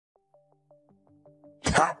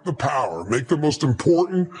tap the power, make the most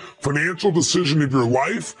important financial decision of your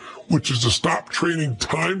life, which is to stop trading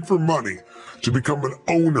time for money, to become an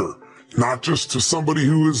owner, not just to somebody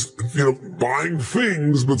who is, buying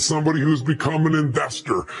things, but somebody who's become an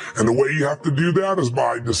investor. And the way you have to do that is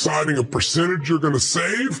by deciding a percentage you're going to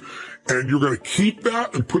save, and you're going to keep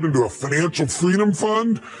that and put into a financial freedom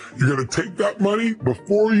fund. You're going to take that money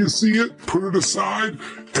before you see it, put it aside,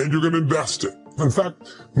 and you're going to invest it. In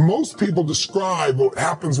fact, most people describe what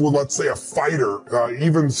happens with, let's say, a fighter,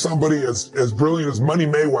 even somebody as brilliant as Money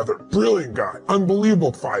Mayweather, brilliant guy,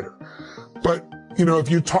 unbelievable fighter. But if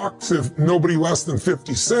you talk to nobody less than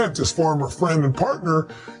 50 Cent, his former friend and partner,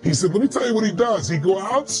 he said, let me tell you what he does. He goes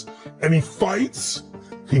out and he fights,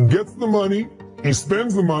 he gets the money, he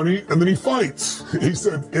spends the money, and then he fights. He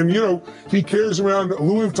said, and he carries around a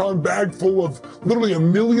Louis Vuitton bag full of literally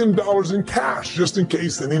 $1 million in cash, just in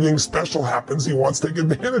case anything special happens he wants to take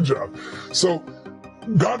advantage of. So,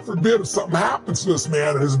 God forbid if something happens to this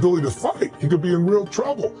man and his ability to fight, he could be in real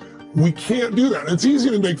trouble. We can't do that. And it's easy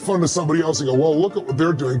to make fun of somebody else and go, well, look at what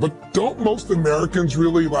they're doing. But don't most Americans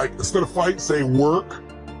really, instead of fight, say work,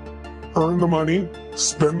 earn the money,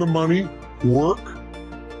 spend the money, work?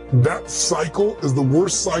 That cycle is the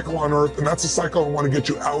worst cycle on earth, and that's a cycle I want to get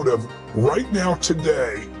you out of right now,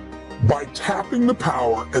 today, by tapping the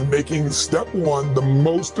power and making step one the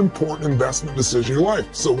most important investment decision in your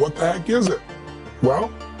life. So what the heck is it? Well,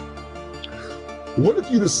 what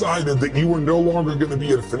if you decided that you were no longer going to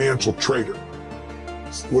be a financial trader?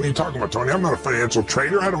 What are you talking about, Tony? I'm not a financial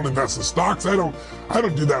trader. I don't invest in stocks. I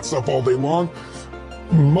don't do that stuff all day long.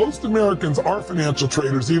 Most Americans are financial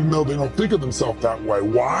traders, even though they don't think of themselves that way.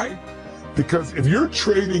 Why? Because if you're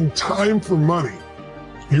trading time for money,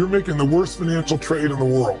 you're making the worst financial trade in the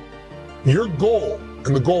world. Your goal,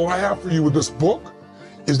 and the goal I have for you with this book,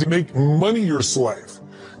 is to make money your slave.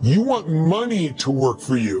 You want money to work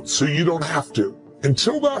for you, so you don't have to.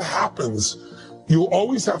 Until that happens, you'll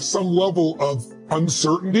always have some level of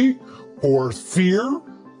uncertainty or fear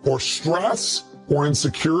or stress or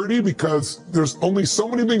insecurity, because there's only so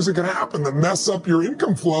many things that can happen that mess up your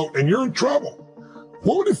income flow, and you're in trouble.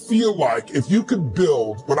 What would it feel like if you could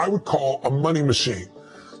build what I would call a money machine?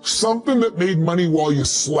 Something that made money while you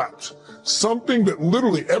slept. Something that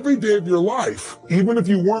literally every day of your life, even if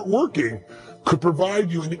you weren't working, could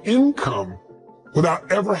provide you an income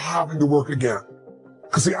without ever having to work again.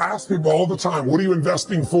 Because I ask people all the time, what are you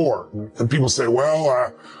investing for? And people say,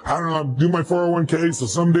 well, I don't know, do my 401k so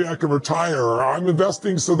someday I can retire, or I'm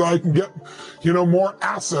investing so that I can get, more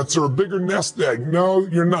assets or a bigger nest egg. No,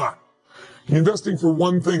 you're not. You're investing for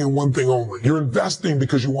one thing and one thing only. You're investing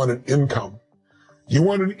because you want an income. You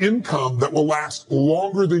want an income that will last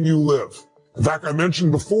longer than you live. In fact, I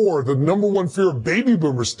mentioned before, the number one fear of baby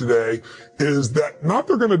boomers today is that not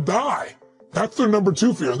they're going to die. That's their number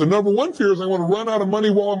two fear. The number one fear is I want to run out of money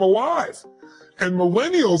while I'm alive. And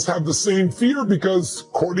millennials have the same fear because,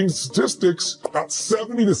 according to statistics, about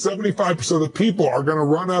 70 to 75% of the people are going to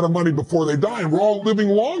run out of money before they die. And we're all living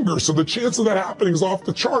longer. So the chance of that happening is off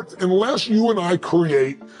the charts unless you and I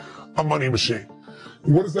create a money machine.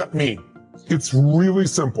 What does that mean? It's really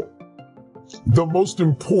simple. The most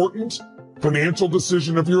important financial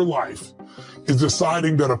decision of your life is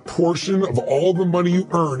deciding that a portion of all the money you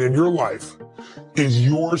earn in your life is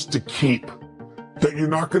yours to keep. That you're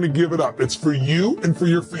not going to give it up. It's for you and for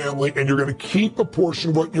your family, and you're going to keep a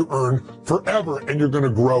portion of what you earn forever, and you're going to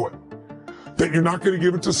grow it. That you're not going to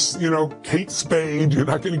give it to, Kate Spade. You're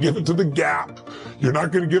not going to give it to the Gap. You're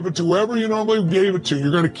not going to give it to whoever you normally gave it to.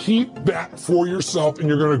 You're going to keep that for yourself, and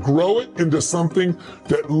you're going to grow it into something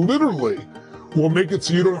that literally will make it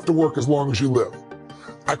so you don't have to work as long as you live.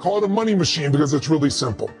 I call it a money machine because it's really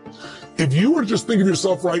simple. If you were to just think of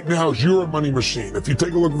yourself right now as you're a money machine, if you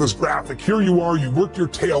take a look at this graphic, here you are, you work your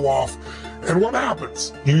tail off, and what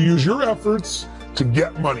happens? You use your efforts to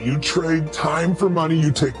get money. You trade time for money.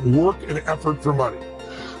 You take work and effort for money.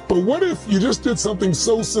 But what if you just did something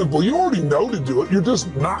so simple? You already know to do it. You're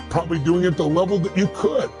just not probably doing it at the level that you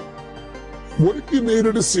could. What if you made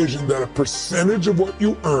a decision that a percentage of what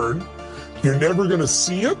you earn, you're never going to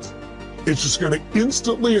see it? It's just going to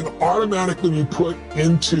instantly and automatically be put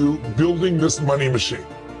into building this money machine,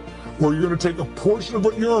 where you're going to take a portion of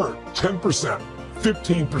what you earn, 10%,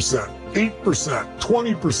 15%, 8%,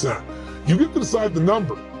 20%. You get to decide the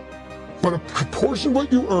number. But a portion of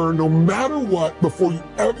what you earn, no matter what, before you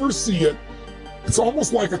ever see it, It's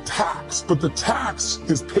almost like a tax, but the tax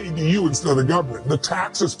is paid to you instead of the government. The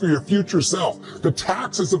tax is for your future self. The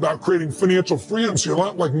tax is about creating financial freedom, so you're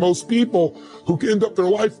not like most people who can end up their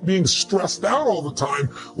life being stressed out all the time,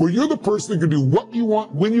 where you're the person that can do what you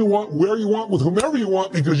want, when you want, where you want, with whomever you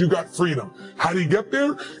want, because you got freedom. How do you get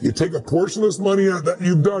there? You take a portion of this money that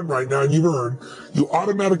you've done right now and you've earned, you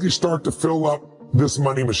automatically start to fill up this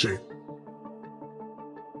money machine.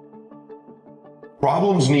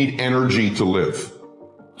 Problems need energy to live.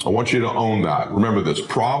 I want you to own that. Remember this,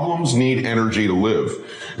 problems need energy to live.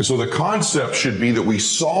 And so the concept should be that we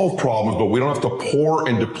solve problems, but we don't have to pour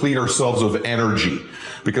and deplete ourselves of energy.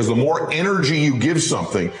 Because the more energy you give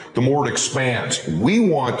something, the more it expands. We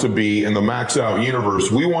want to be in the max out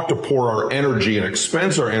universe. We want to pour our energy and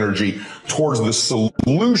expense our energy towards the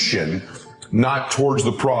solution, not towards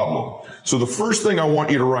the problem. So the first thing I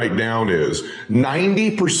want you to write down is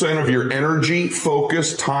 90% of your energy,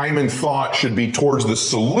 focus, time, and thought should be towards the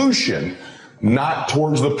solution, not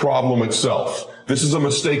towards the problem itself. This is a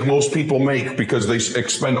mistake most people make because they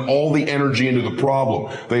expend all the energy into the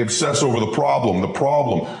problem. They obsess over the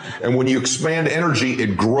problem. And when you expand energy,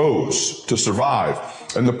 it grows to survive.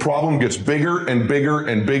 And the problem gets bigger and bigger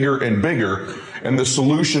and bigger and bigger, and the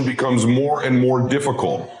solution becomes more and more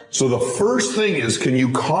difficult. So the first thing is, can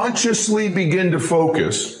you consciously begin to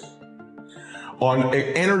focus on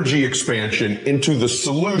energy expansion into the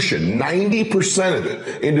solution, 90% of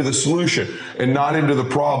it into the solution and not into the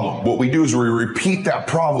problem. What we do is we repeat that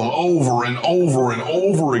problem over and over and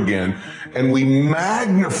over again, and we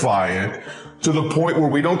magnify it to the point where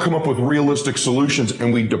we don't come up with realistic solutions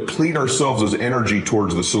and we deplete ourselves as energy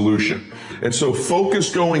towards the solution. And so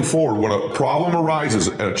focus going forward. When a problem arises,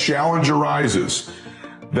 a challenge arises,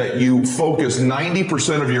 that you focus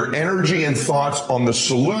 90% of your energy and thoughts on the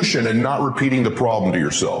solution and not repeating the problem to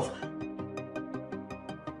yourself.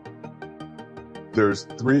 There's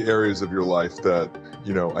 3 areas of your life that,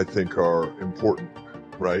 I think are important,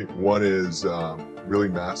 right? One is really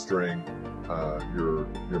mastering your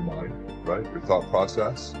mind, right? Your thought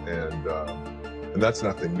process, and that's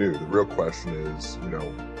nothing new. The real question is,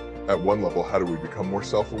 at one level, how do we become more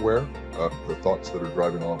self-aware of the thoughts that are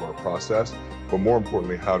driving all of our process? But more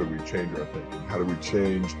importantly, how do we change our thinking? How do we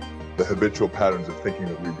change the habitual patterns of thinking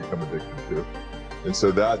that we become addicted to? And so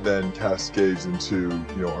that then cascades into,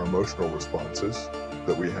 our emotional responses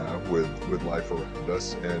that we have with life around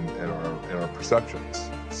us and our perceptions.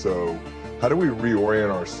 So how do we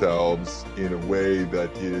reorient ourselves in a way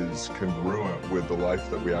that is congruent with the life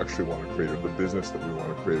that we actually want to create, or the business that we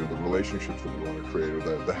want to create, or the relationships that we want to create, or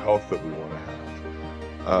the health that we want to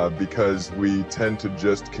have? Because we tend to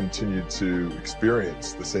just continue to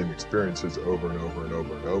experience the same experiences over and over and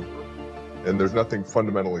over and over. And there's nothing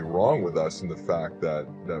fundamentally wrong with us in the fact that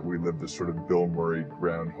we live this sort of Bill Murray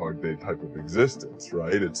Groundhog Day type of existence,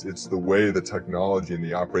 right? It's the way the technology and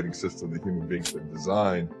the operating system that human beings have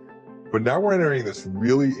designed. But now we're entering this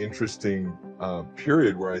really interesting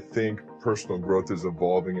period where I think personal growth is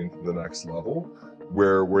evolving into the next level,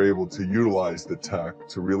 where we're able to utilize the tech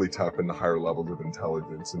to really tap into higher levels of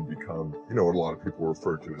intelligence and become, what a lot of people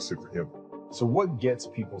refer to as superhuman. So what gets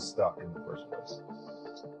people stuck in the first place?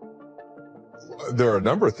 There are a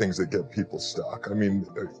number of things that get people stuck. I mean,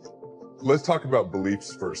 let's talk about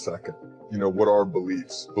beliefs for a second. What are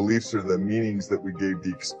beliefs? Beliefs are the meanings that we gave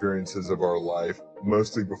the experiences of our life,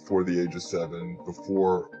 mostly before the age of 7,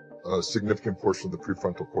 before a significant portion of the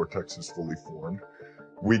prefrontal cortex is fully formed.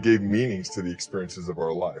 We gave meanings to the experiences of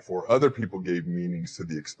our life, or other people gave meanings to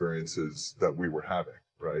the experiences that we were having,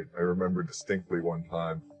 right? I remember distinctly one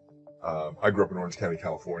time, I grew up in Orange County,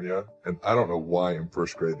 California, and I don't know why in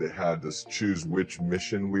first grade they had us choose which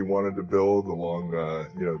mission we wanted to build along,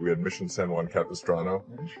 we had Mission San Juan Capistrano.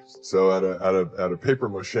 So at a paper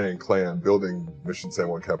mache and clay, I'm building Mission San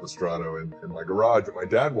Juan Capistrano in my garage, and my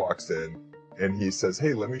dad walks in and he says,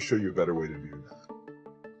 "Hey, let me show you a better way to do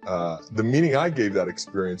that." The meaning I gave that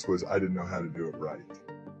experience was I didn't know how to do it right.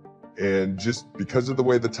 And just because of the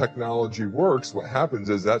way the technology works, what happens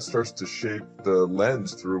is that starts to shape the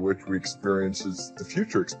lens through which we experience the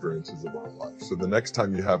future experiences of our life. So the next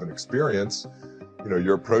time you have an experience,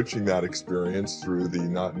 you're approaching that experience through the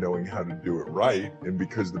not knowing how to do it right. And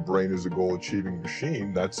because the brain is a goal-achieving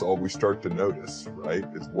machine, that's all we start to notice, right?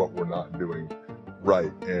 Is what we're not doing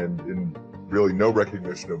right, and really no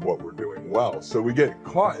recognition of what we're doing well. So we get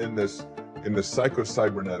caught in this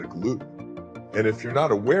psycho-cybernetic loop. And if you're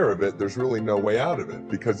not aware of it, there's really no way out of it,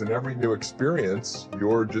 because in every new experience,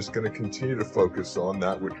 you're just going to continue to focus on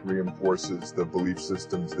that which reinforces the belief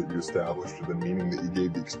systems that you established, or the meaning that you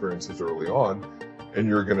gave the experiences early on, and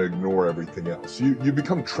you're going to ignore everything else. You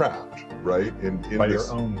become trapped, right? By your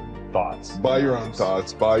own thoughts. By your own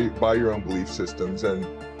thoughts, by your own belief systems. And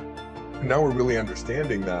now we're really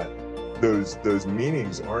understanding that those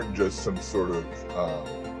meanings aren't just some sort of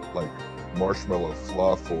like marshmallow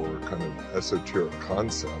fluff or kind of esoteric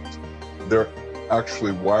concept. They're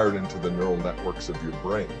actually wired into the neural networks of your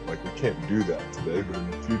brain. Like, we can't do that today, but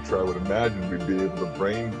in the future I would imagine we'd be able to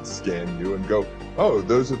brain scan you and go, oh,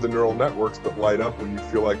 those are the neural networks that light up when you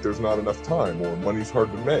feel like there's not enough time, or money's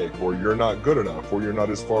hard to make, or you're not good enough, or you're not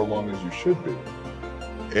as far along as you should be.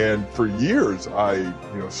 And for years I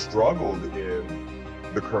struggled in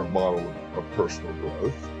the current model of personal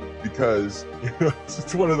growth, because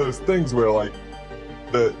it's one of those things where, like,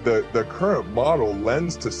 the current model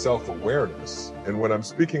lends to self-awareness. And when I'm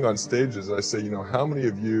speaking on stages, I say, how many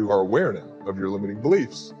of you are aware now of your limiting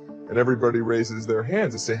beliefs? And everybody raises their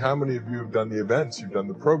hands and say, how many of you have done the events, you've done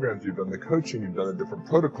the programs, you've done the coaching, you've done the different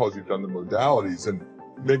protocols, you've done the modalities? And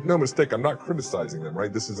make no mistake, I'm not criticizing them,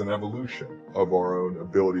 right? This is an evolution of our own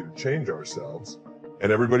ability to change ourselves.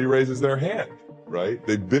 And everybody raises their hand, right?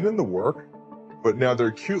 They've been in the work, but now they're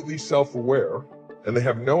acutely self-aware, and they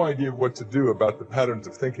have no idea what to do about the patterns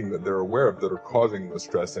of thinking that they're aware of that are causing the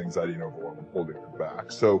stress, anxiety, and overwhelm and holding them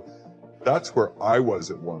back. So that's where I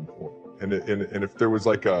was at one point. And if there was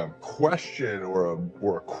like a question or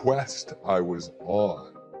a quest I was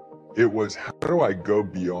on, it was, how do I go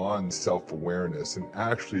beyond self-awareness and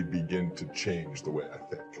actually begin to change the way I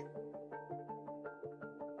think?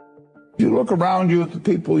 You look around you at the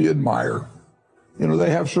people you admire.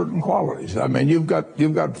 They have certain qualities. I mean, you've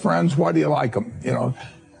got friends. Why do you like them?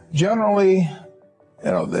 Generally, they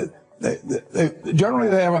have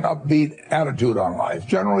an upbeat attitude on life.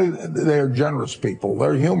 Generally, they're generous people.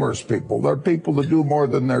 They're humorous people. They're people that do more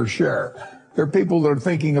than their share. They're people that are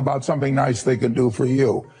thinking about something nice they can do for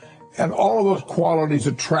you. And all of those qualities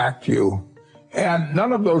attract you. And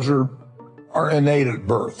none of those are innate at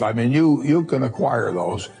birth. I mean, you can acquire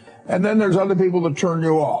those. And then there's other people that turn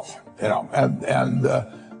you off. And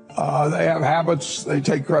they have habits. They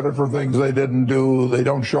take credit for things they didn't do. They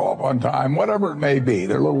don't show up on time, whatever it may be.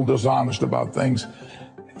 They're a little dishonest about things.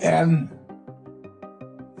 And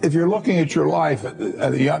if you're looking at your life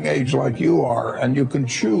at a young age like you are, and you can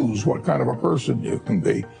choose what kind of a person you can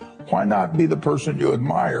be, why not be the person you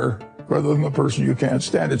admire rather than the person you can't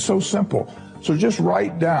stand? It's so simple. So just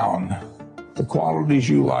write down the qualities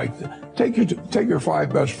you like. Take your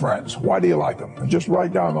 5 best friends. Why do you like them? And just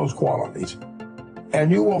write down those qualities.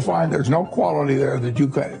 And you will find there's no quality there that you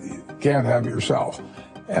can't have yourself.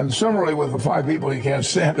 And similarly with the 5 people you can't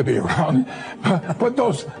stand to be around, put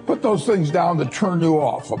those things down that turn you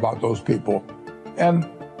off about those people. And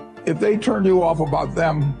if they turn you off about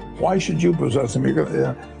them, why should you possess them?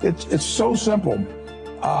 It's so simple.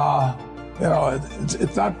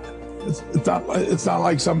 It's not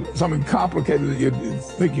like something complicated that you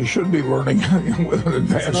think you should be learning with an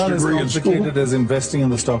advanced degree in school. It's not as complicated as investing in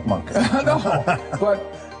the stock market. No, but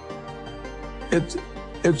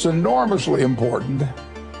it's enormously important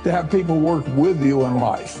to have people work with you in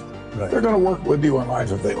life. Right. They're going to work with you in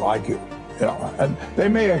life if they like you. And they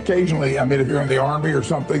may occasionally, I mean, if you're in the Army or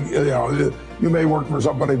something, you may work for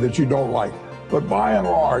somebody that you don't like. But by and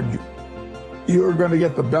large, you're going to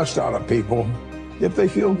get the best out of people if they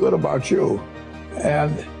feel good about you.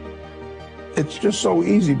 And it's just so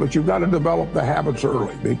easy, but you've got to develop the habits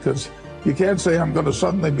early, because you can't say I'm going to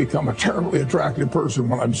suddenly become a terribly attractive person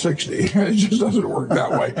when I'm 60. It just doesn't work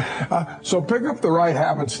that way. So pick up the right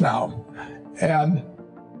habits now. And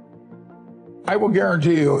I will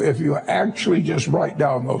guarantee you, if you actually just write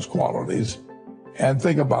down those qualities and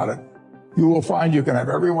think about it, you will find you can have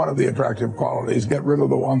every one of the attractive qualities, get rid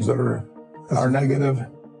of the ones that are negative,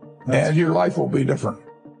 and your life will be different.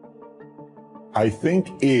 I think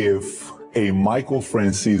if a Michael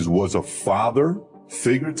Francis was a father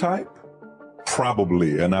figure type,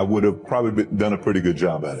 probably, and I would have probably done a pretty good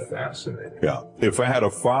job at it. Fascinating. Yeah. If I had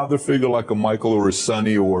a father figure like a Michael or a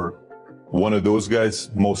Sonny or one of those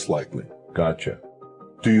guys, most likely. Gotcha.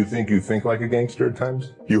 Do you think like a gangster at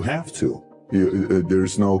times? You have to.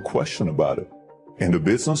 There's no question about it. In the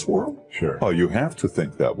business world? Sure. Oh, you have to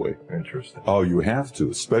think that way. Interesting. Oh, you have to,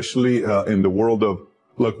 especially in the world of,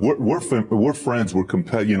 look, we're friends,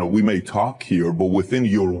 we may talk here, but within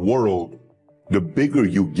your world, the bigger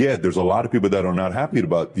you get, there's a lot of people that are not happy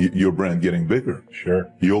about your brand getting bigger. Sure.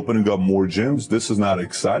 You're opening up more gyms. This is not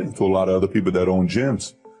exciting to a lot of other people that own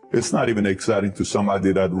gyms. It's not even exciting to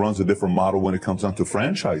somebody that runs a different model when it comes down to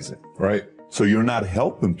franchising. Right. So you're not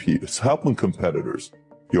helping people, it's helping competitors.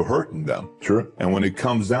 You're hurting them. True. And when it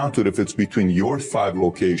comes down to it, if it's between your 5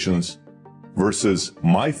 locations versus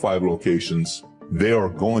my 5 locations, they are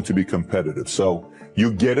going to be competitive. So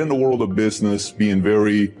you get in the world of business being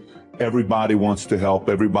very, everybody wants to help,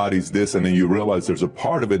 everybody's this, and then you realize there's a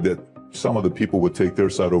part of it that some of the people would take their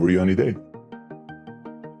side over you any day.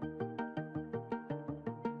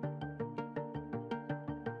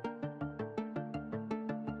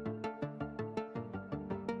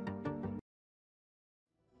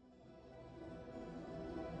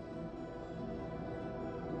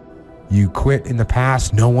 You quit in the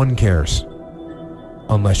past, no one cares.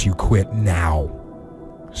 Unless you quit now.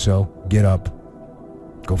 So get up,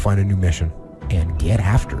 go find a new mission, and get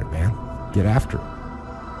after it, man. Get after it.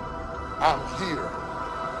 I'm here.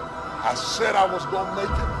 I said I was gonna make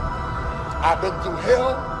it. I've been through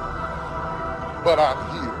hell, but I'm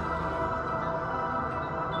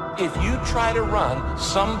here. If you try to run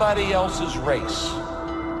somebody else's race,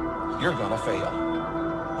 you're gonna fail.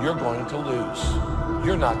 You're going to lose.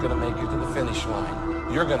 You're not gonna make it to the finish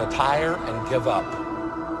line. You're gonna tire and give up.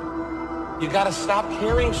 You gotta stop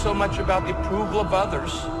caring so much about the approval of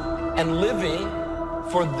others and living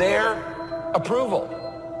for their approval.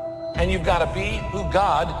 And you've got to be who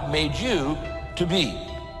God made you to be.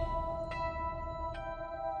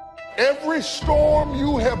 Every storm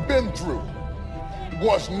you have been through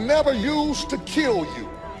was never used to kill you.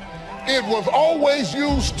 It was always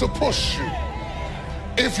used to push you.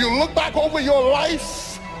 If you look back over your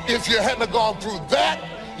life, if you hadn't gone through that,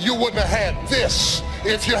 you wouldn't have had this.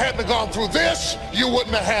 If you hadn't gone through this, you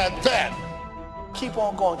wouldn't have had that. Keep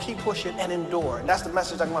on going, keep pushing, and endure. And that's the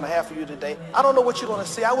message I'm going to have for you today. I don't know what you're going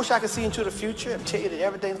to see. I wish I could see into the future and tell you that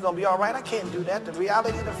everything's going to be all right. I can't do that. The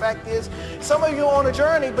reality of the fact is, some of you are on a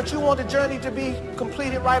journey, but you want the journey to be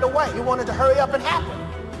completed right away. You want it to hurry up and happen.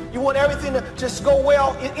 You want everything to just go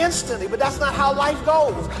well instantly, but that's not how life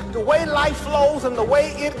goes. The way life flows and the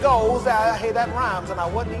way it goes, hey, that rhymes, and I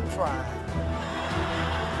wasn't even trying.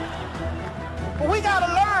 But we got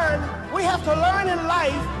to learn, we have to learn in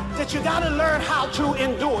life that you got to learn how to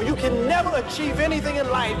endure. You can never achieve anything in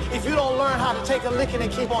life if you don't learn how to take a licking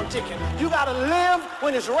and keep on ticking. You got to live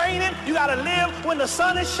when it's raining. You got to live when the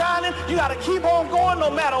sun is shining. You got to keep on going no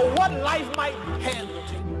matter what life might hand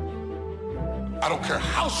to you. I don't care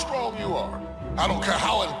how strong you are. I don't care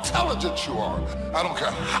how intelligent you are. I don't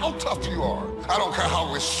care how tough you are. I don't care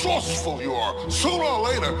how resourceful you are. Sooner or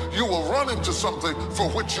later, you will run into something for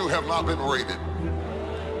which you have not been rated.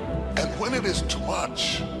 And when it is too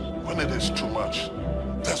much,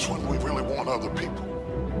 that's when we really want other people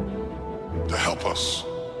to help us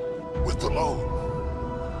with the load.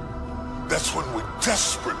 That's when we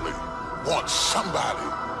desperately want somebody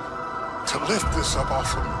to lift this up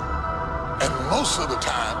off of me. And most of the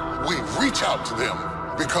time, we reach out to them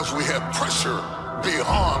because we have pressure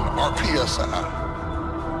beyond our PSI.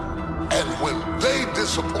 And when they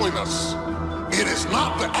disappoint us, it is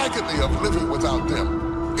not the agony of living without them.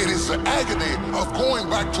 It is the agony of going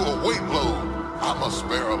back to a weight load I must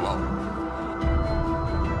bear alone.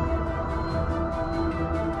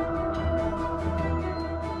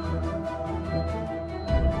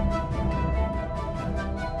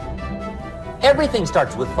 Everything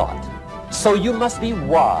starts with thought. So you must be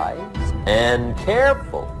wise and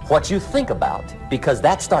careful what you think about, because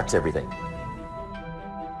that starts everything.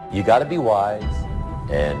 You got to be wise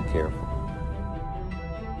and careful.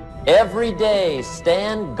 Every day,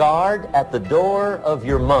 stand guard at the door of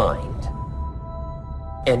your mind.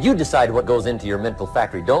 And you decide what goes into your mental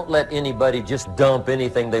factory. Don't let anybody just dump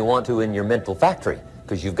anything they want to in your mental factory,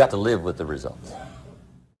 because you've got to live with the results.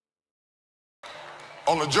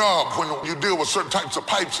 On the job, when you deal with certain types of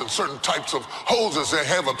pipes and certain types of hoses that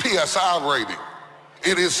have a PSI rating,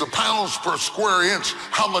 it is the pounds per square inch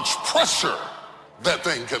how much pressure that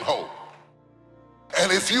thing can hold.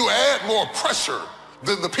 And if you add more pressure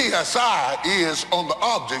than the PSI is on the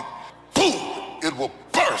object, boom, it will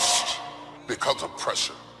burst because of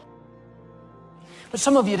pressure. But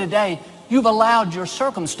some of you today, you've allowed your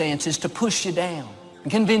circumstances to push you down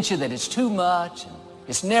and convince you that it's too much, and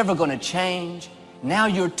it's never going to change. Now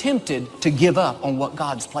you're tempted to give up on what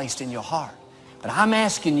God's placed in your heart. But I'm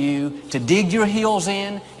asking you to dig your heels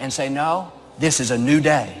in and say, no, this is a new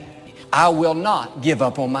day. I will not give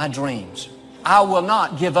up on my dreams. I will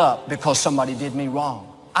not give up because somebody did me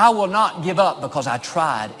wrong. I will not give up because I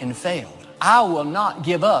tried and failed. I will not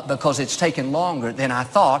give up because it's taken longer than I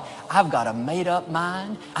thought. I've got a made-up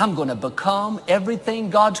mind. I'm going to become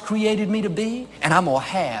everything God's created me to be, and I'm going to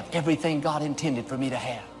have everything God intended for me to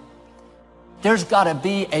have. There's got to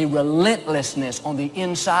be a relentlessness on the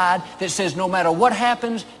inside that says no matter what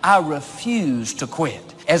happens, I refuse to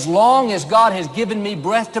quit. As long as God has given me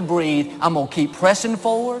breath to breathe, I'm going to keep pressing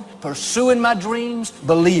forward, pursuing my dreams,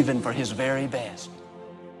 believing for His very best.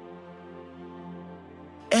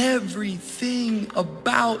 everything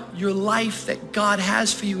about your life that God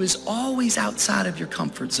has for you is always outside of your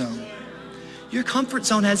comfort zone. Your comfort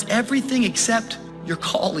zone has everything except your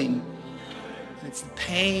calling. And it's the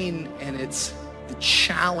pain and it's the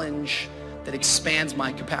challenge that expands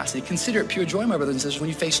my capacity. Consider it pure joy, my brothers and sisters, when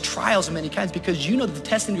you face trials of many kinds, because you know that the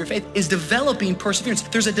testing of your faith is developing perseverance.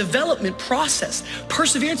 There's a development process.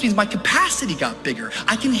 Perseverance means my capacity got bigger.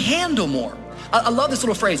 I can handle more. I love this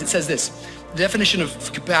little phrase. It says this: the definition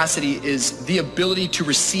of capacity is the ability to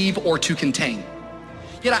receive or to contain.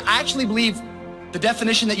 Yet I actually believe the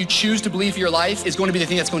definition that you choose to believe for your life is going to be the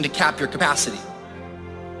thing that's going to cap your capacity.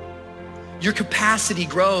 Your capacity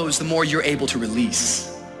grows the more you're able to release.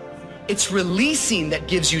 It's releasing that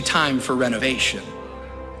gives you time for renovation.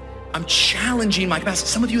 I'm challenging my capacity.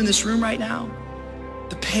 Some of you in this room right now,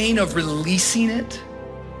 the pain of releasing it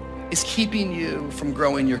is keeping you from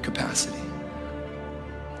growing your capacity.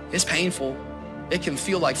 It's painful. It can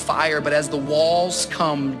feel like fire, but as the walls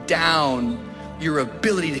come down, your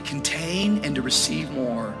ability to contain and to receive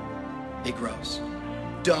more, it grows.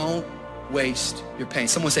 Don't waste your pain.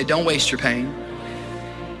 Someone say, don't waste your pain.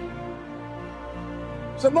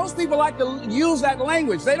 So most people like to use that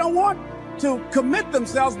language. They don't want to commit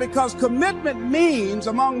themselves because commitment means,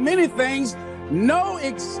 among many things, no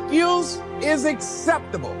excuse is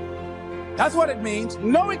acceptable. That's what it means,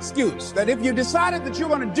 no excuse. That if you decided that you're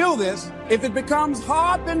going to do this, if it becomes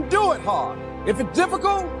hard, then do it hard. If it's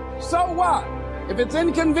difficult, so what? If it's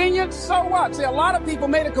inconvenient, so what? See, a lot of people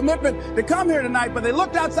made a commitment to come here tonight, but they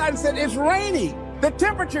looked outside and said, it's raining. The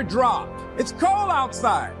temperature dropped. It's cold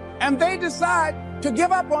outside. And they decide to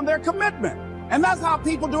give up on their commitment. And that's how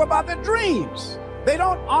people do about their dreams. They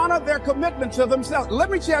don't honor their commitment to themselves.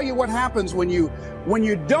 Let me tell you what happens when you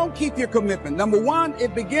don't keep your commitment. Number one,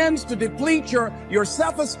 it begins to deplete your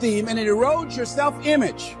self-esteem and it erodes your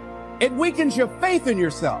self-image. It weakens your faith in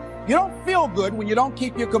yourself. You don't feel good when you don't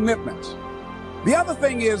keep your commitments. The other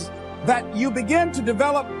thing is that you begin to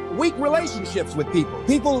develop weak relationships with people.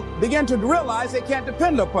 People begin to realize they can't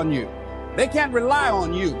depend upon you. They can't rely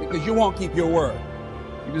on you because you won't keep your word.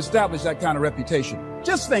 You've established that kind of reputation.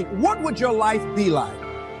 Just think, what would your life be like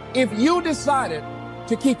if you decided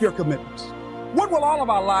to keep your commitments? What will all of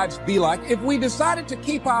our lives be like if we decided to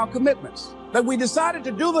keep our commitments? That we decided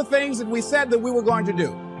to do the things that we said that we were going to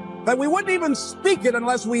do? That we wouldn't even speak it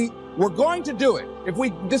unless we were going to do it? If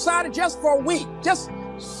we decided just for a week, just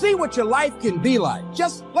see what your life can be like.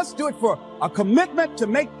 Just let's do it for a commitment to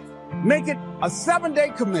make it a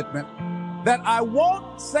 7-day commitment that I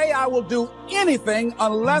won't say I will do anything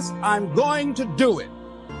unless I'm going to do it.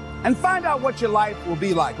 And find out what your life will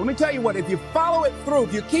be like. Let me tell you what, if you follow it through,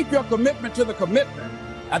 if you keep your commitment to the commitment,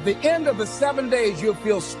 at the end of the 7 days, you'll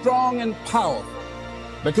feel strong and powerful.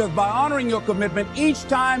 Because by honoring your commitment, each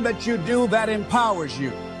time that you do, that empowers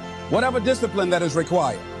you. Whatever discipline that is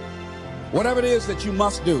required, whatever it is that you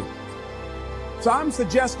must do. So I'm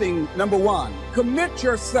suggesting, number one, commit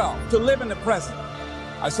yourself to live in the present.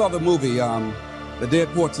 I saw the movie, The Dead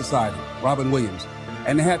Poets Society, Robin Williams,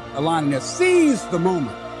 and they had a line in there, seize the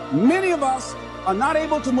moment. Many of us are not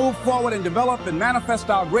able to move forward and develop and manifest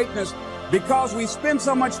our greatness because we spend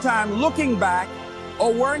so much time looking back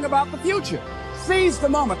or worrying about the future. Seize the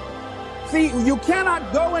moment. See, you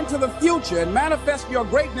cannot go into the future and manifest your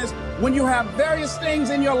greatness when you have various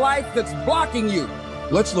things in your life that's blocking you.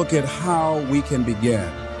 Let's look at how we can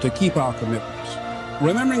begin to keep our commitments.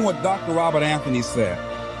 Remembering what Dr. Robert Anthony said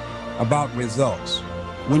about results.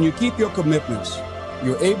 When you keep your commitments,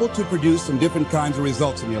 you're able to produce some different kinds of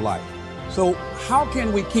results in your life. So how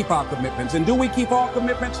can we keep our commitments? And do we keep all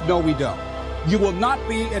commitments? No, we don't. You will not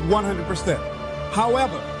be at 100%.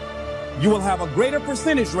 However, you will have a greater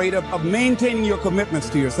percentage rate of maintaining your commitments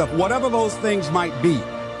to yourself, whatever those things might be.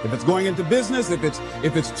 If it's going into business, if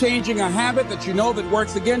it's changing a habit that you know that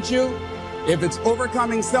works against you, if it's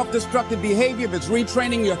overcoming self-destructive behavior, if it's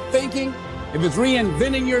retraining your thinking, if it's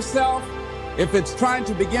reinventing yourself, if it's trying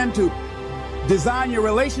to begin to design your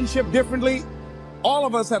relationship differently, all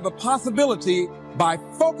of us have the possibility by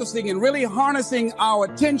focusing and really harnessing our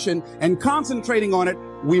attention and concentrating on it,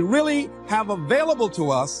 we really have available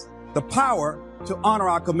to us the power to honor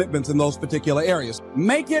our commitments in those particular areas.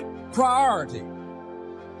 Make it priority.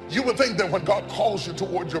 You would think that when God calls you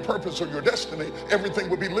towards your purpose or your destiny, everything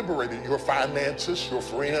would be liberated. Your finances, your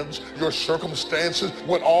friends, your circumstances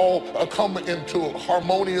would all come into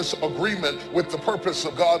harmonious agreement with the purpose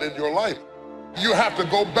of God in your life. You have to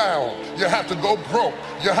go bound. You have to go broke.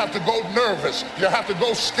 You have to go nervous. You have to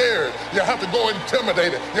go scared. You have to go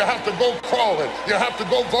intimidated. You have to go crawling. You have to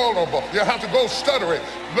go vulnerable. You have to go stuttering.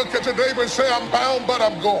 Look at your neighbor and say, I'm bound, but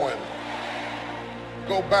I'm going.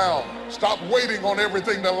 Go bound. Stop waiting on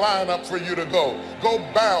everything to line up for you to go. Go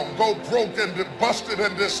bound, go broken, busted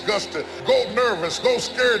and disgusted. Go nervous, go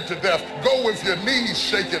scared to death. Go with your knees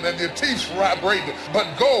shaking and your teeth vibrating.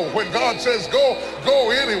 But go, when God says go,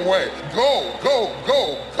 go anyway. Go, go,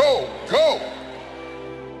 go, go, go.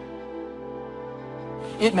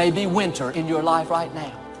 It may be winter in your life right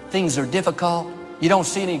now. Things are difficult. You don't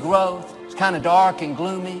see any growth. It's kind of dark and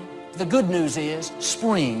gloomy. The good news is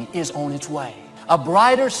spring is on its way. A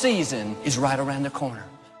brighter season is right around the corner.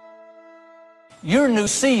 Your new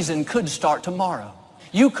season could start tomorrow.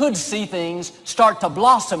 You could see things start to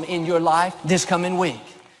blossom in your life this coming week.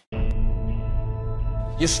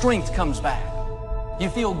 Your strength comes back. You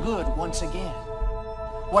feel good once again.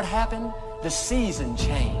 What happened? The season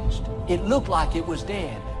changed. It looked like it was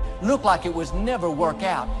dead. Looked like it was never work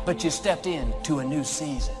out, but you stepped into a new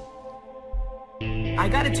season. I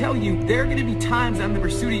gotta tell you, there are gonna be times on the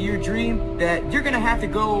pursuit of your dream that you're gonna have to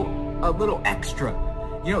go a little extra.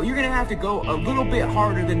 You know, you're gonna have to go a little bit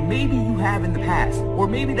harder than maybe you have in the past, or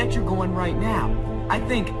maybe that you're going right now. I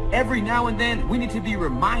think every now and then we need to be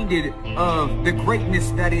reminded of the greatness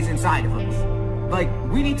that is inside of us. Like,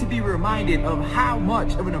 we need to be reminded of how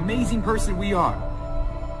much of an amazing person we are.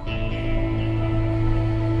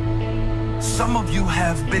 Some of you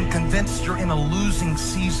have been convinced you're in a losing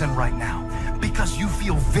season right now because you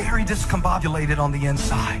feel very discombobulated on the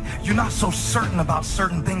inside. You're not so certain about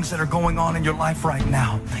certain things that are going on in your life right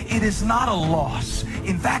now. It is not a loss.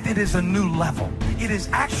 In fact, it is a new level. It is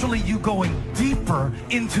actually you going deeper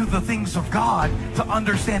into the things of God to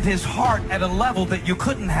understand His heart at a level that you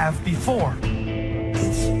couldn't have before.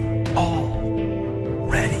 It's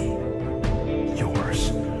already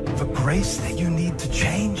yours. The grace that you need to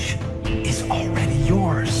change is already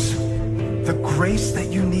yours. The grace that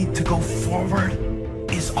you need to go forward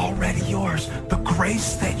is already yours. The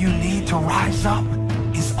grace that you need to rise up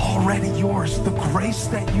is already yours. The grace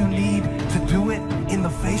that you need to do it in the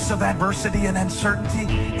face of adversity and uncertainty,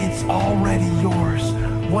 it's already yours.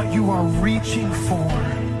 What you are reaching for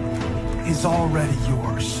is already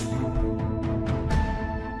yours.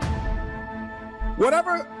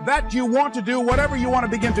 Whatever that you want to do, whatever you want to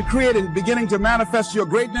begin to create and beginning to manifest your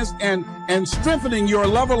greatness and strengthening your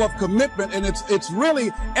level of commitment, and it's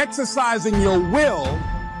really exercising your will.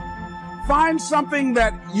 Find something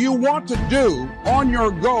that you want to do on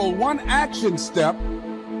your goal, one action step,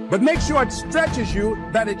 but make sure it stretches you,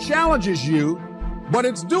 that it challenges you, but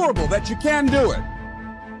it's doable, that you can do it.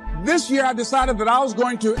 This year I decided that I was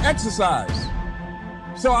going to exercise.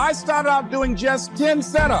 So I started out doing just 10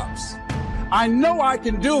 setups. I know I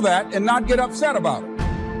can do that and not get upset about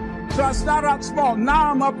it. So I started out small.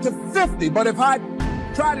 Now I'm up to 50. But if I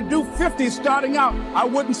try to do 50 starting out, I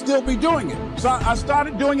wouldn't still be doing it. So I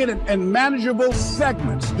started doing it in manageable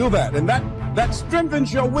segments. Do that. And that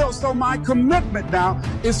strengthens your will. So my commitment now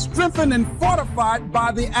is strengthened and fortified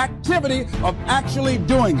by the activity of actually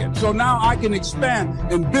doing it. So now I can expand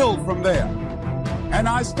and build from there. And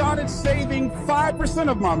I started saving 5%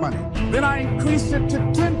 of my money. Then I increased it to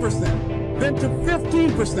 10%. Then to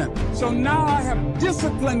 15%. So now I have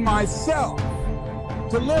disciplined myself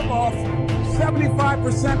to live off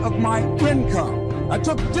 75% of my income. I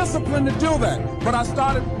took discipline to do that, but I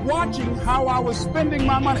started watching how I was spending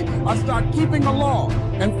my money. I started keeping a law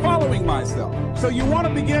and following myself. So you want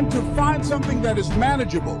to begin to find something that is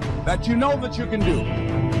manageable, that you know that you can do.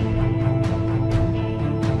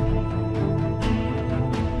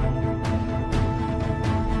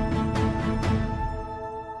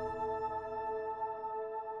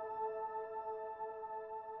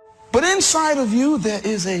 But inside of you, there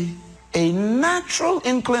is a natural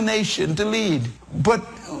inclination to lead. But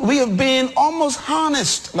we have been almost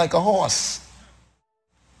harnessed like a horse,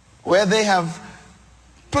 where they have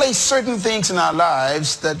placed certain things in our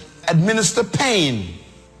lives that administer pain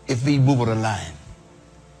if we move over the line.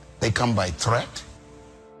 They come by threat.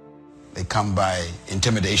 They come by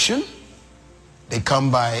intimidation. They come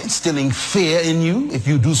by instilling fear in you if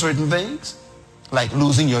you do certain things, like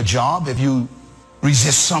losing your job if you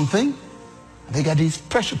resist something. They got these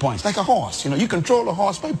pressure points, like a horse. You know, you control a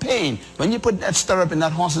horse by pain. When you put that stirrup in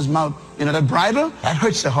that horse's mouth, you know, that bridle, that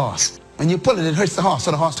hurts the horse. When you pull it, it hurts the horse,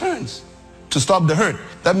 so the horse turns to stop the hurt.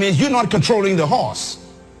 That means you're not controlling the horse.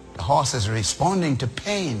 The horse is responding to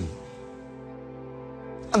pain.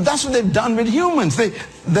 And that's what they've done with humans.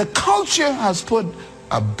 The culture has put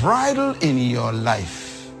a bridle in your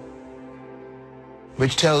life,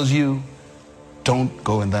 which tells you, don't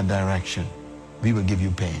go in that direction. We will give you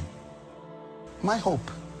pain. My hope,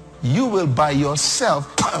 you will by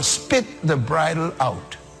yourself spit the bridle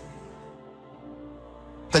out.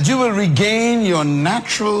 That you will regain your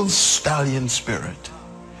natural stallion spirit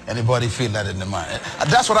Anybody feel that in the mind?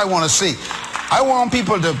 That's what I want to see. I want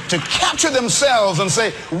people to capture themselves and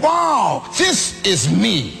say, wow, this is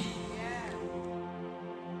me.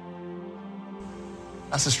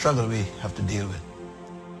 That's the struggle we have to deal with.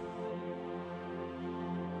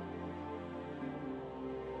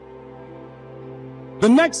 The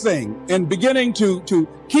next thing, in beginning to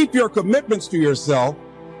keep your commitments to yourself,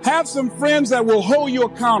 have some friends that will hold you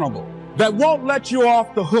accountable, that won't let you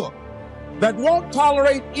off the hook, that won't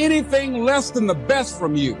tolerate anything less than the best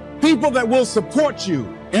from you. People that will support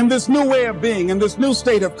you in this new way of being, in this new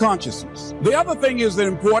state of consciousness. The other thing is that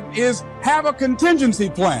important is have a contingency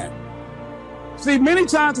plan. See, many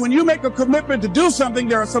times when you make a commitment to do something,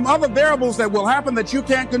 there are some other variables that will happen that you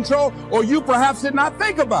can't control or you perhaps did not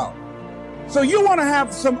think about. So you want to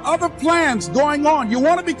have some other plans going on. You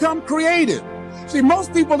want to become creative. See,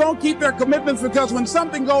 most people don't keep their commitments because when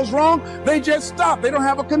something goes wrong, they just stop. They don't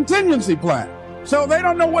have a contingency plan. So they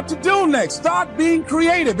don't know what to do next. Start being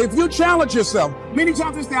creative. If you challenge yourself, many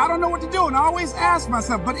times they say, I don't know what to do. And I always ask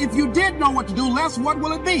myself, but if you did know what to do, Les, what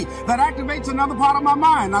will it be? That activates another part of my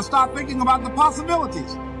mind. I start thinking about the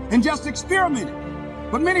possibilities and just experimenting.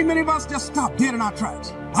 But many of us just stop dead in our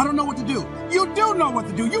tracks. I don't know what to do. You do know what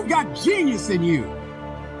to do. You've got genius in you.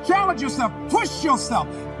 Challenge yourself, push yourself,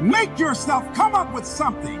 make yourself come up with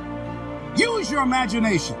something. Use your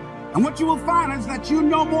imagination. And what you will find is that you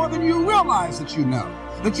know more than you realize that you know.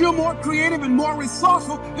 That you're more creative and more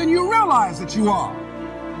resourceful than you realize that you are.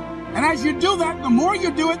 And as you do that, the more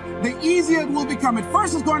you do it, the easier it will become. At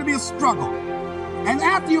first, it's going to be a struggle. And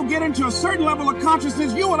after you get into a certain level of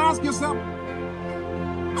consciousness, you will ask yourself,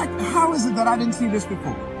 how is it that I didn't see this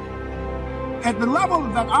before? At the level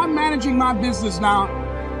that I'm managing my business now,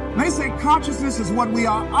 they say consciousness is what we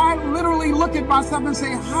are. I literally look at myself and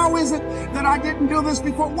say, how is it that I didn't do this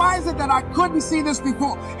before? Why is it that I couldn't see this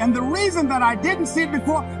before? And the reason that I didn't see it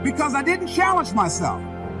before, because I didn't challenge myself.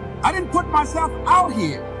 I didn't put myself out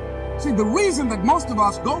here. See, the reason that most of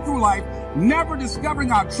us go through life never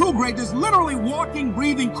discovering our true greatness, literally walking,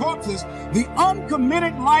 breathing corpses, the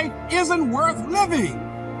uncommitted life isn't worth living.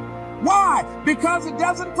 Why? Because it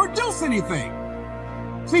doesn't produce anything.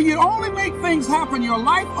 See, you only make things happen. Your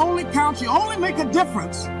life only counts. You only make a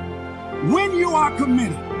difference when you are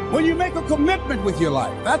committed. When you make a commitment with your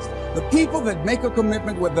life. That's the people that make a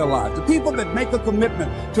commitment with their lives. The people that make a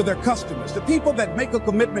commitment to their customers. The people that make a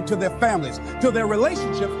commitment to their families, to their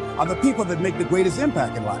relationships, are the people that make the greatest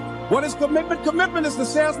impact in life. What is commitment? Commitment is the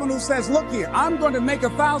salesman who says, look here, I'm going to make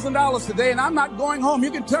 $1,000 today and I'm not going home.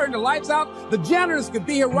 You can turn the lights out. The janitors could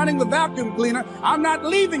be here running the vacuum cleaner. I'm not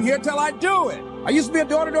leaving here till I do it. I used to be a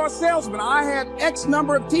door-to-door salesman. I had X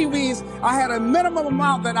number of TVs. I had a minimum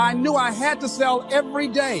amount that I knew I had to sell every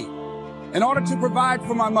day in order to provide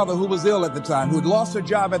for my mother, who was ill at the time, who had lost her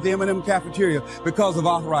job at the M&M cafeteria because of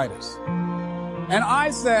arthritis. And I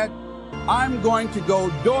said, I'm going to go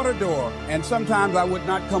door to door. And sometimes I would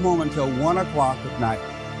not come home until 1 o'clock at night,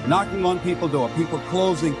 knocking on people's door, people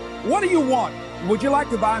closing. What do you want? Would you like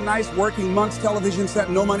to buy a nice working month's television set,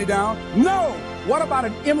 no money down? No. What about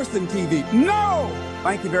an Emerson TV? No.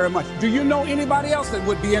 Thank you very much. Do you know anybody else that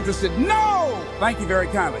would be interested? No. Thank you very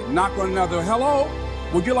kindly. Knock on another. Hello.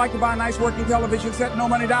 Would you like to buy a nice working television set, no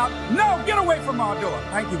money down? No. Get away from our door.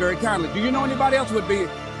 Thank you very kindly. Do you know anybody else would be?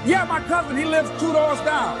 Yeah, my cousin. He lives 2 doors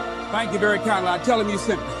down. Thank you very kindly. I tell him you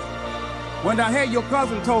sent me. When I heard your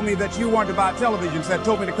cousin told me that you wanted to buy a television set,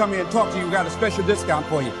 told me to come here and talk to you, got a special discount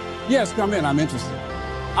for you. Yes, come in. I'm interested.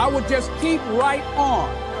 I would just keep right on.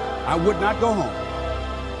 I would not go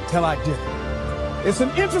home until I did it. It's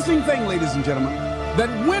an interesting thing, ladies and gentlemen,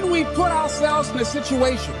 that when we put ourselves in a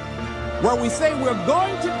situation where we say we're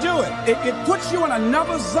going to do it, it puts you in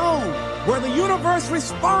another zone where the universe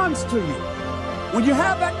responds to you. When you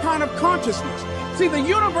have that kind of consciousness, see, the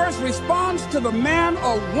universe responds to the man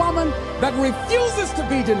or woman that refuses to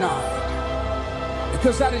be denied,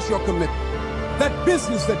 because that is your commitment. That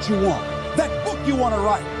business that you want, that book you want to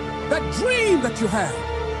write, that dream that you have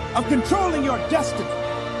of controlling your destiny,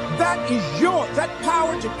 that is yours. That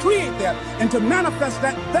power to create that and to manifest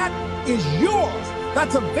that, that is yours.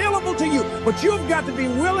 That's available to you. But you've got to be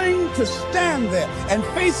willing to stand there and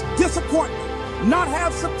face disappointment, not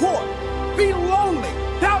have support, be lonely,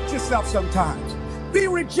 doubt yourself sometimes, be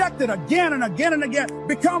rejected again and again and again,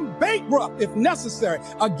 become bankrupt if necessary,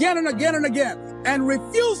 again and again and again, and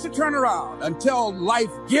refuse to turn around until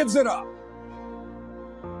life gives it up.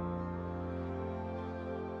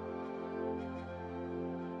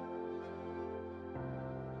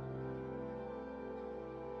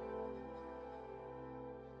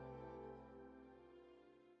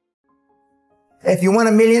 If you want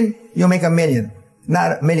 $1 million, you'll make $1 million,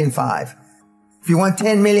 not $1.5 million. If you want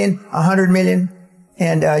 10 million, 100 million,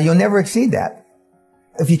 and you'll never exceed that.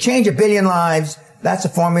 If you change 1 billion lives, that's a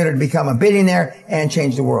formula to become a billionaire and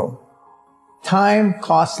change the world. Time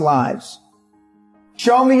costs lives.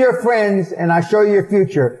 Show me your friends and I'll show you your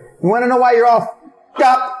future. You want to know why you're all f***ed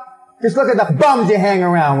up? Just look at the bums you hang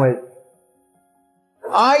around with.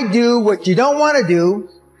 I do what you don't want to do,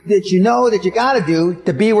 that you know that you got to do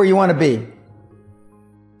to be where you want to be.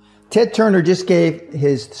 Ted Turner just gave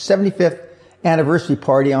his 75th anniversary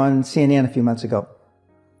party on CNN a few months ago.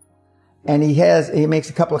 And he makes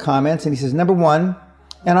a couple of comments and he says, number one,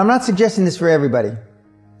 and I'm not suggesting this for everybody.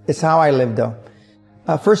 It's how I live though.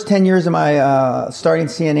 First 10 years of my starting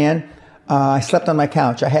CNN, I slept on my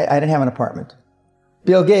couch. I didn't have an apartment.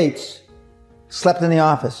 Bill Gates slept in the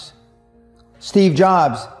office. Steve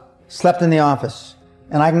Jobs slept in the office.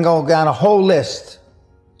 And I can go down a whole list.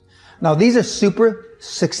 Now these are super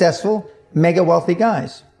successful, mega wealthy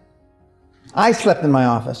guys. I slept in my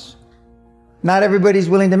office. Not everybody's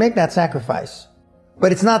willing to make that sacrifice.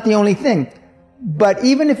 But it's not the only thing. But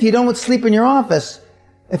even if you don't sleep in your office,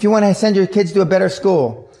 if you want to send your kids to a better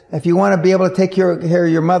school, if you want to be able to take care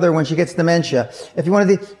of your mother when she gets dementia, if you want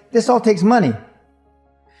to, this all takes money.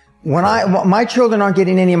 My children aren't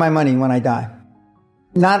getting any of my money when I die.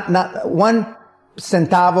 Not one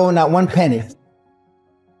centavo, not one penny.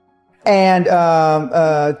 And, 2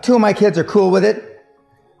 of my kids are cool with it.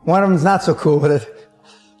 One of them's not so cool with it.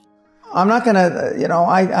 I'm not gonna,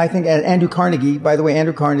 I think Andrew Carnegie, by the way,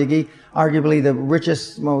 Andrew Carnegie, arguably the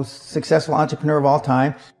richest, most successful entrepreneur of all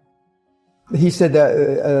time. He said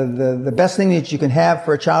the best thing that you can have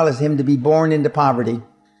for a child is him to be born into poverty.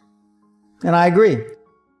 And I agree.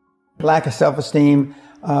 Lack of self-esteem,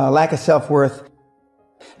 lack of self-worth.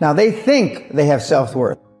 Now they think they have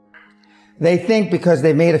self-worth. They think because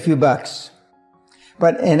they've made a few bucks.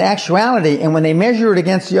 But in actuality, and when they measure it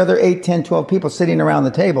against the other 8, 10, 12 people sitting around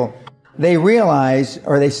the table, they realize,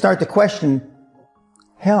 or they start to question,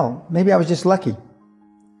 hell, maybe I was just lucky.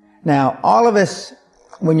 Now, all of us,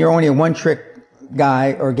 when you're only a one-trick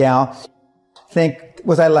guy or gal, think,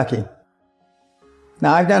 was I lucky?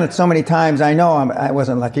 Now, I've done it so many times, I know I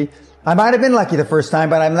wasn't lucky. I might have been lucky the first time,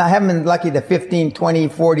 but I haven't been lucky the 15, 20,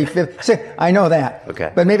 40, 50. I know that.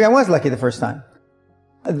 Okay. But maybe I was lucky the first time.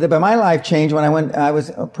 But my life changed when I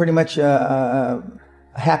was pretty much a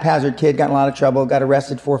haphazard kid, got in a lot of trouble, got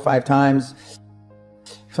arrested 4 or 5 times,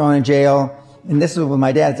 thrown in jail. And this was with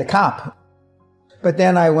my dad as a cop. But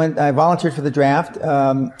then I volunteered for the draft in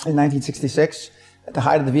 1966 at the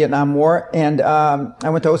height of the Vietnam War. And I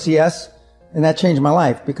went to OCS, and that changed my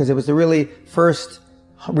life because it was the really first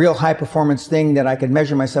real high performance thing that I could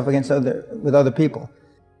measure myself against with other people.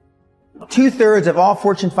 2/3 of all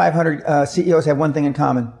Fortune 500 CEOs have one thing in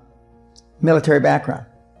common: military background.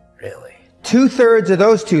 Really? 2/3 of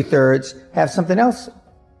those 2/3 have something else: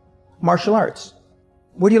 martial arts.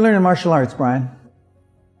 What do you learn in martial arts, Brian?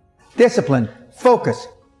 Discipline, focus.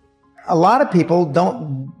 A lot of people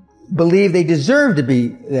don't believe they deserve to be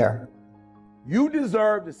there. You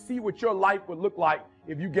deserve to see what your life would look like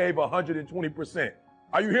if you gave 120%.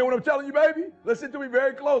 Are you hearing what I'm telling you, baby? Listen to me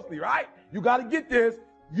very closely, right? You got to get this.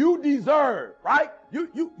 You deserve, right?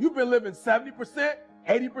 You've been living 70%,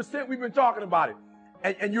 80%. We've been talking about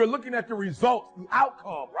it. And you're looking at the results, the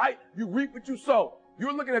outcome, right? You reap what you sow.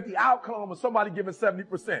 You're looking at the outcome of somebody giving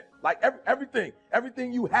 70%. Like everything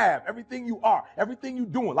you have, everything you are, everything you're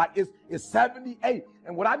doing, like it's 78.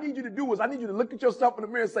 And what I need you to do is I need you to look at yourself in the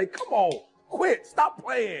mirror and say, come on, quit, stop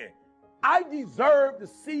playing. I deserve to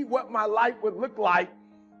see what my life would look like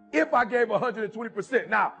if I gave 120%.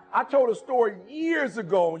 Now, I told a story years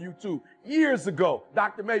ago on YouTube, years ago,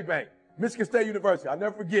 Dr. Maybank, Michigan State University. I'll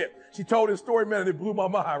never forget. She told this story, man, and it blew my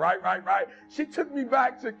mind, right? She took me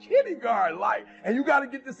back to kindergarten, and you got to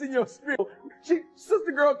get this in your spirit.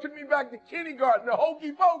 Sister girl took me back to kindergarten, the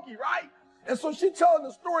hokey pokey, right? And so she telling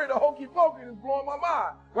the story of the hokey pokey, and it's blowing my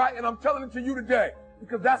mind, right? And I'm telling it to you today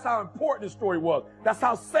because that's how important this story was. That's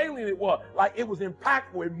how salient it was. Like, it was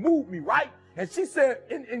impactful. It moved me, right? And she said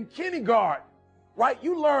in kindergarten, right,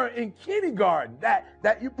 you learn in kindergarten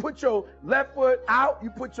that you put your left foot out, you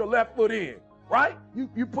put your left foot in, right?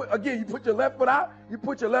 You put your left foot out, you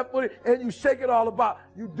put your left foot in, and you shake it all about.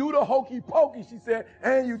 You do the hokey pokey, she said,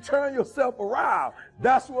 and you turn yourself around.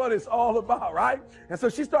 That's what it's all about, right? And so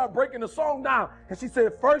she started breaking the song down, and she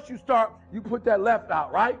said, first you put that left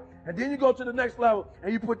out, right? And then you go to the next level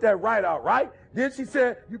and you put that right out, right? Then she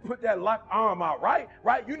said, you put that left arm out, right?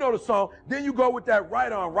 Right? You know the song. Then you go with that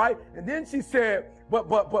right arm, right? And then she said, but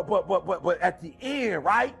at the end,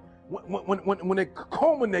 right? When it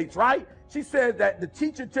culminates, right? She said that the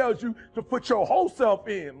teacher tells you to put your whole self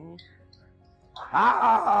in.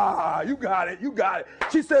 You got it. You got it.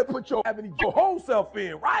 She said, put your whole self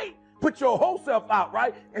in, right? Put your whole self out,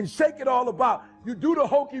 right? And shake it all about. You do the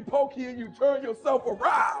hokey pokey and you turn yourself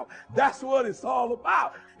around. That's what it's all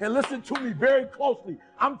about. And listen to me very closely.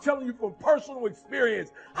 I'm telling you from personal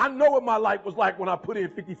experience. I know what my life was like when I put in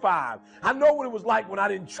 55. I know what it was like when I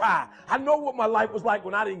didn't try. I know what my life was like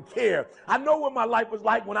when I didn't care. I know what my life was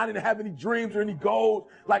like when I didn't have any dreams or any goals.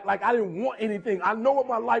 Like I didn't want anything. I know what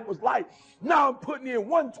my life was like. Now I'm putting in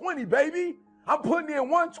 120, baby. I'm putting in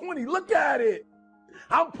 120. Look at it.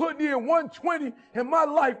 I'm putting in 120 and my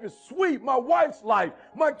life is sweet. My wife's life,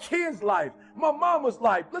 my kids' life, my mama's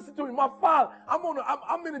life. Listen to me, my father.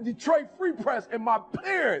 I'm in a Detroit Free Press and my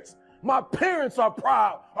parents are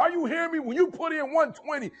proud. Are you hearing me? When you put in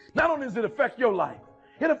 120, not only does it affect your life,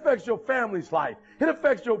 it affects your family's life. It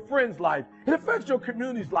affects your friend's life. It affects your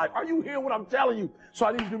community's life. Are you hearing what I'm telling you? So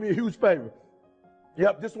I need you to do me a huge favor.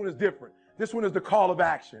 Yep, this one is different. This one is the call of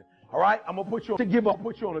action. All right, I'm gonna put you on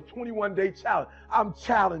a 21-day challenge. I'm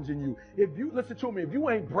challenging you. If you listen to me, if you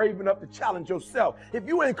ain't brave enough to challenge yourself, if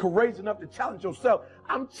you ain't courageous enough to challenge yourself,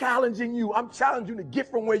 I'm challenging you. I'm challenging you to get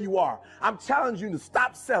from where you are. I'm challenging you to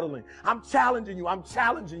stop settling. I'm challenging you. I'm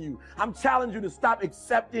challenging you. I'm challenging you to stop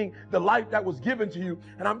accepting the life that was given to you.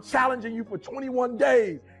 And I'm challenging you for 21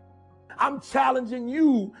 days. I'm challenging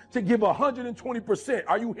you to give 120%.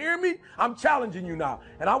 Are you hearing me? I'm challenging you now.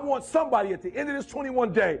 And I want somebody at the end of this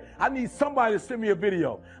 21 day, I need somebody to send me a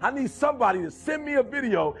video. I need somebody to send me a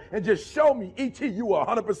video and just show me, E.T., you were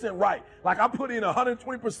 100% right. Like I put in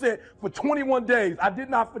 120% for 21 days. I did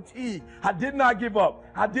not fatigue. I did not give up.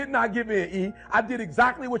 I did not give in, E. I did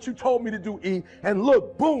exactly what you told me to do, E. And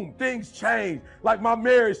look, boom, things changed. Like my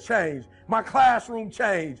marriage changed. My classroom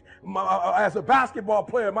changed. As a basketball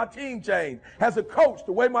player, my team changed. As a coach,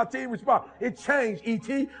 the way my team responds, it changed,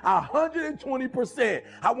 E.T., 120%.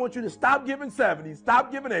 I want you to stop giving 70,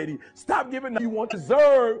 stop giving 80, stop giving 90. You want to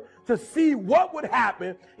deserve to see what would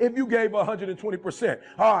happen if you gave 120%.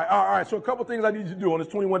 All right. So a couple things I need you to do on this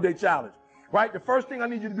 21-day challenge, right? The first thing I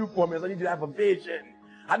need you to do for me is I need you to have a vision.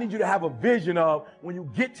 I need you to have a vision of when you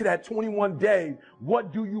get to that 21 days,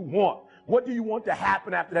 what do you want? What do you want to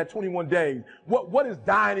happen after that 21 days? What is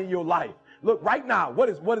dying in your life? Look, right now, what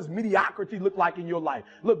does mediocrity look like in your life?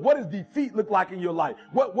 Look, what does defeat look like in your life?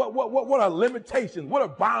 What are limitations? What are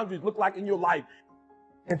boundaries look like in your life?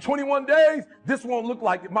 In 21 days, this won't look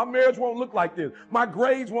like it. My marriage won't look like this. My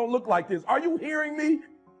grades won't look like this. Are you hearing me?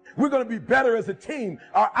 We're going to be better as a team.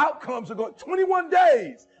 Our outcomes are going 21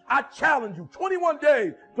 days. I challenge you, 21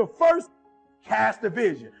 days to first cast a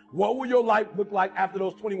vision. What will your life look like after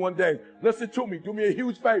those 21 days? Listen to me. Do me a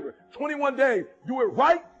huge favor. 21 days. Do it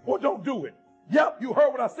right or don't do it. Yep, you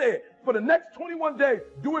heard what I said. For the next 21 days,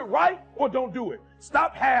 do it right or don't do it.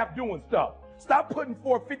 Stop half doing stuff. Stop putting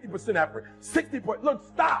forth 50% effort, 60%. Look,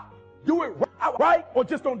 stop. Do it right or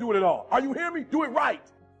just don't do it at all. Are you hearing me? Do it right.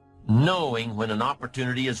 Knowing when an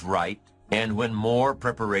opportunity is right and when more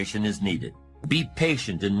preparation is needed. Be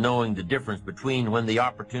patient in knowing the difference between when the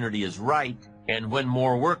opportunity is right and when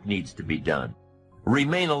more work needs to be done.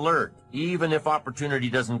 Remain alert, even if opportunity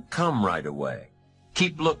doesn't come right away.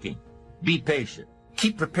 Keep looking. Be patient.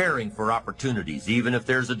 Keep preparing for opportunities, even if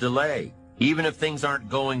there's a delay. Even if things aren't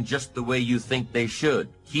going just the way you think they should.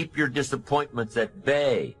 Keep your disappointments at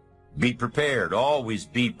bay. Be prepared. Always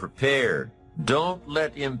be prepared. Don't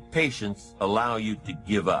let impatience allow you to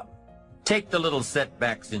give up. Take the little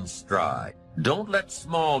setbacks in stride. Don't let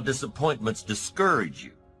small disappointments discourage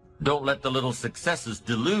you. Don't let the little successes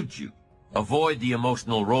delude you. Avoid the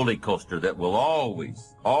emotional roller coaster that will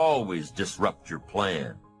always disrupt your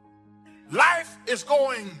plan. Life is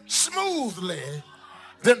going smoothly,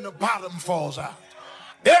 then the bottom falls out.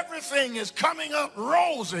 Everything is coming up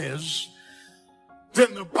roses,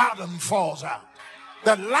 then the bottom falls out.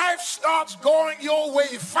 That life starts going your way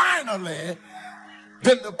finally,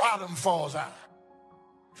 then the bottom falls out.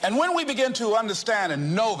 And when we begin to understand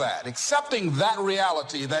and know that, accepting that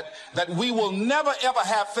reality that we will never ever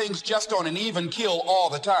have things just on an even keel all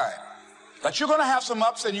the time, that you're going to have some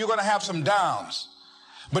ups and you're going to have some downs.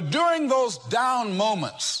 But during those down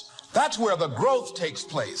moments, that's where the growth takes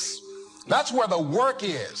place. That's where the work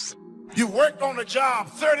is. You worked on a job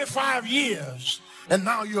 35 years and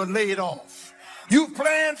now you're laid off. You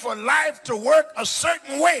planned for life to work a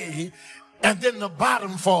certain way and then the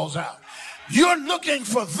bottom falls out. You're looking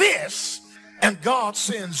for this, and God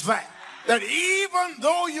sends that. That even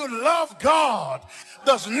though you love God,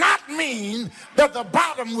 does not mean that the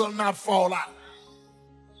bottom will not fall out.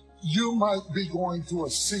 You might be going through a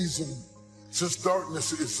season, since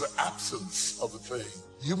darkness is the absence of a thing.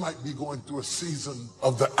 You might be going through a season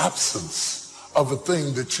of the absence of a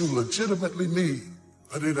thing that you legitimately need,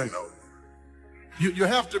 but it ain't over. You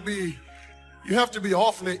have to be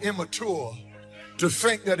awfully immature to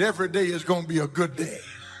think that every day is going to be a good day.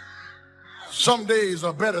 Some days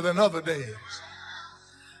are better than other days.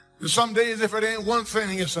 And some days, if it ain't one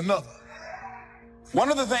thing, it's another.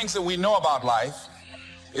 One of the things that we know about life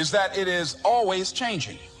is that it is always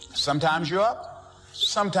changing. Sometimes you're up,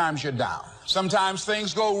 sometimes you're down. Sometimes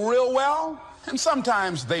things go real well, and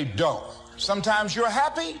sometimes they don't. Sometimes you're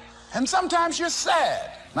happy, and sometimes you're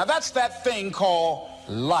sad. Now that's that thing called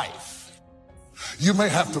life. You may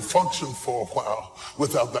have to function for a while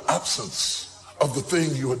without the absence of the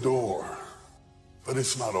thing you adore, but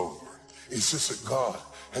it's not over. It's just that God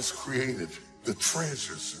has created the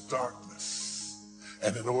treasures of darkness.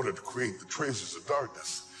 And in order to create the treasures of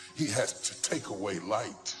darkness, he has to take away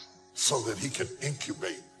light so that he can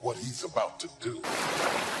incubate what he's about to do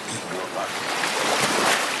in your life.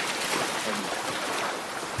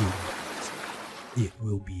 It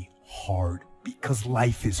will be hard because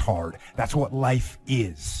life is hard. That's what life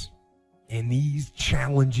is. And these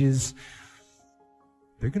challenges,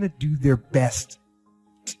 they're going to do their best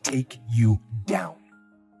to take you down.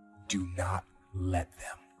 Do not let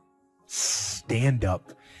them. Stand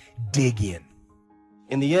up, dig in.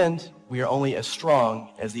 In the end, we are only as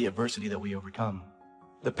strong as the adversity that we overcome.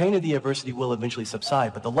 The pain of the adversity will eventually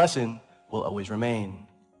subside, but the lesson will always remain.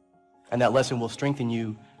 And that lesson will strengthen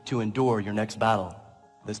you to endure your next battle,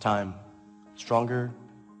 this time stronger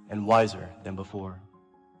and wiser than before.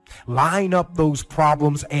 Line up those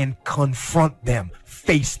problems and confront them.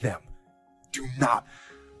 Face them. Do not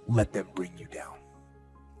let them bring you down.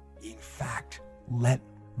 In fact, let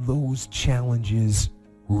those challenges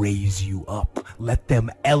raise you up. Let them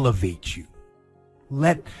elevate you.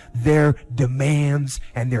 Let their demands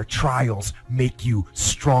and their trials make you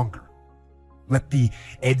stronger. Let the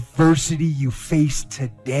adversity you face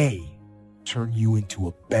today turn you into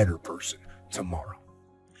a better person tomorrow.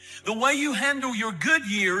 The way you handle your good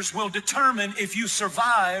years will determine if you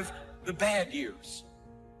survive the bad years.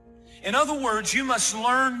 In other words, you must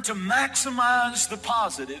learn to maximize the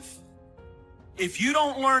positive. If you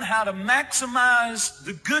don't learn how to maximize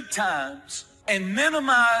the good times and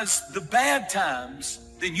minimize the bad times,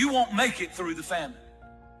 then you won't make it through the famine.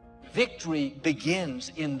 Victory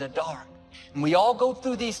begins in the dark. And we all go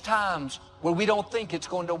through these times where we don't think it's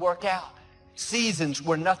going to work out. Seasons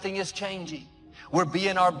where nothing is changing. We're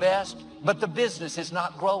being our best, but the business is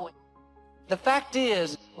not growing. The fact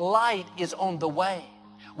is, light is on the way.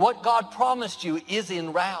 What God promised you is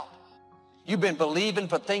en route. You've been believing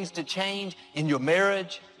for things to change in your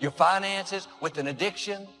marriage, your finances, with an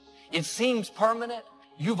addiction. It seems permanent.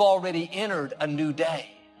 You've already entered a new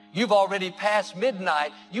day. You've already passed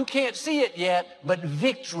midnight. You can't see it yet, but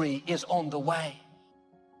victory is on the way.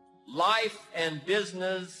 Life and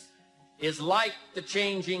business is like the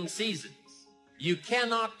changing seasons. You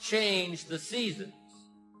cannot change the seasons.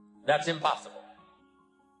 That's impossible.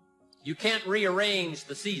 You can't rearrange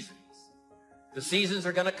the seasons. The seasons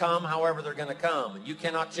are going to come however they're going to come, and you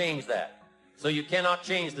cannot change that. So you cannot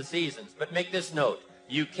change the seasons. But make this note.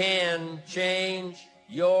 You can change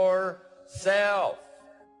yourself.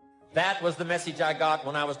 That was the message I got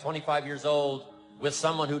when I was 25 years old with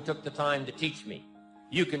someone who took the time to teach me.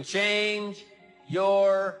 You can change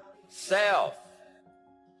yourself.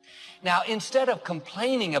 Now, instead of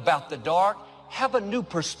complaining about the dark, have a new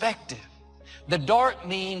perspective. The dark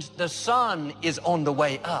means the sun is on the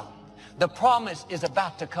way up. The promise is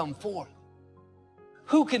about to come forth.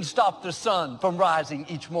 Who can stop the sun from rising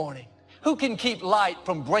each morning? Who can keep light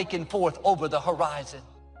from breaking forth over the horizon?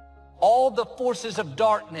 All the forces of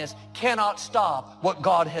darkness cannot stop what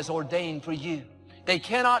God has ordained for you. They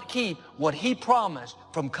cannot keep what He promised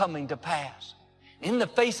from coming to pass. In the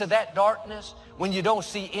face of that darkness, when you don't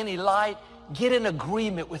see any light, get in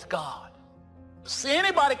agreement with God. See,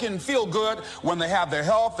 anybody can feel good when they have their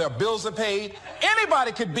health, their bills are paid.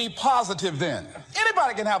 Anybody could be positive then.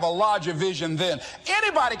 Anybody can have a larger vision then.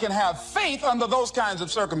 Anybody can have faith under those kinds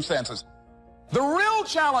of circumstances. The real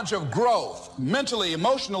challenge of growth, mentally,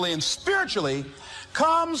 emotionally, and spiritually,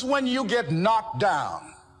 comes when you get knocked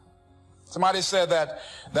down. Somebody said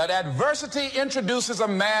that adversity introduces a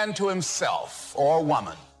man to himself or a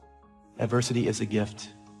woman. Adversity is a gift.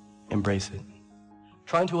 Embrace it.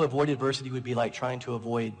 Trying to avoid adversity would be like trying to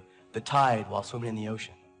avoid the tide while swimming in the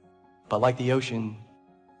ocean. But like the ocean,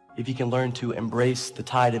 if you can learn to embrace the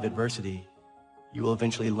tide of adversity, you will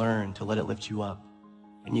eventually learn to let it lift you up,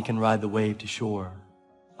 and you can ride the wave to shore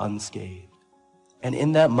unscathed. And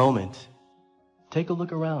in that moment, take a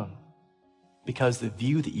look around, because the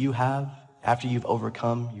view that you have after you've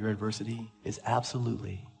overcome your adversity is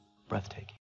absolutely breathtaking.